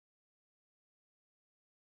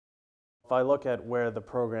If I look at where the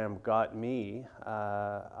program got me,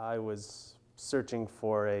 I was searching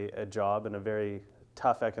for a job in a very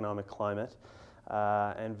tough economic climate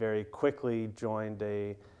and very quickly joined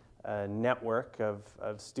a network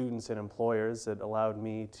of students and employers that allowed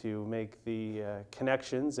me to make the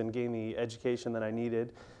connections and gain the education that I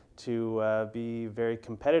needed to be very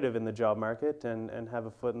competitive in the job market and have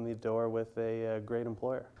a foot in the door with a great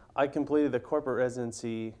employer. I completed the corporate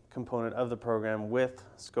residency component of the program with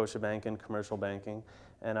Scotiabank in commercial banking,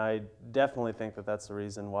 and I definitely think that that's the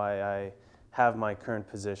reason why I have my current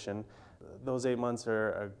position. Those 8 months are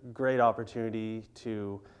a great opportunity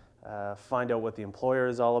to find out what the employer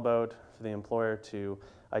is all about, for the employer to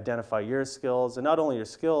identify your skills, and not only your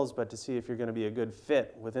skills, but to see if you're going to be a good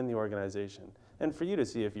fit within the organization, and for you to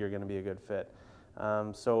see if you're going to be a good fit.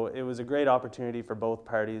 So it was a great opportunity for both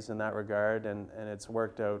parties in that regard, and it's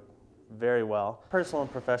worked out very well. Personal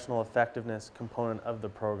and professional effectiveness component of the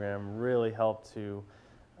program really helped to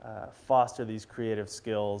foster these creative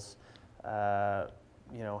skills,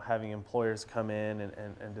 you know, having employers come in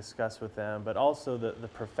and discuss with them, but also the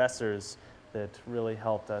professors that really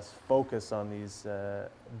helped us focus on these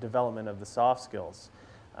development of the soft skills.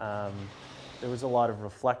 There was a lot of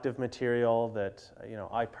reflective material that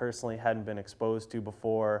I personally hadn't been exposed to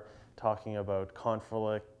before, talking about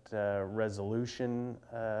conflict resolution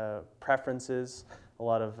preferences, a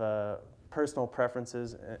lot of personal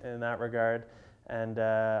preferences in that regard, and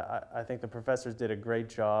I think the professors did a great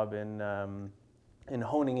job in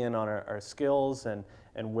honing in on our skills and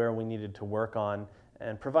where we needed to work on,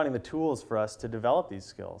 and providing the tools for us to develop these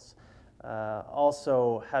skills.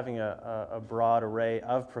 Also having a broad array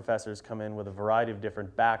of professors come in with a variety of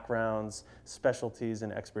different backgrounds, specialties,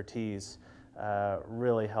 and expertise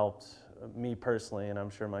really helped me personally, and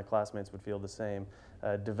I'm sure my classmates would feel the same,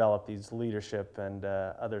 develop these leadership and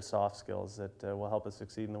other soft skills that will help us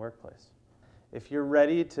succeed in the workplace. If you're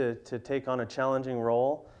ready to take on a challenging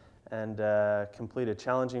role and complete a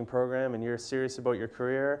challenging program, and you're serious about your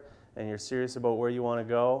career and you're serious about where you want to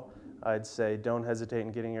go, I'd say don't hesitate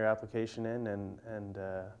in getting your application in and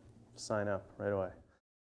sign up right away.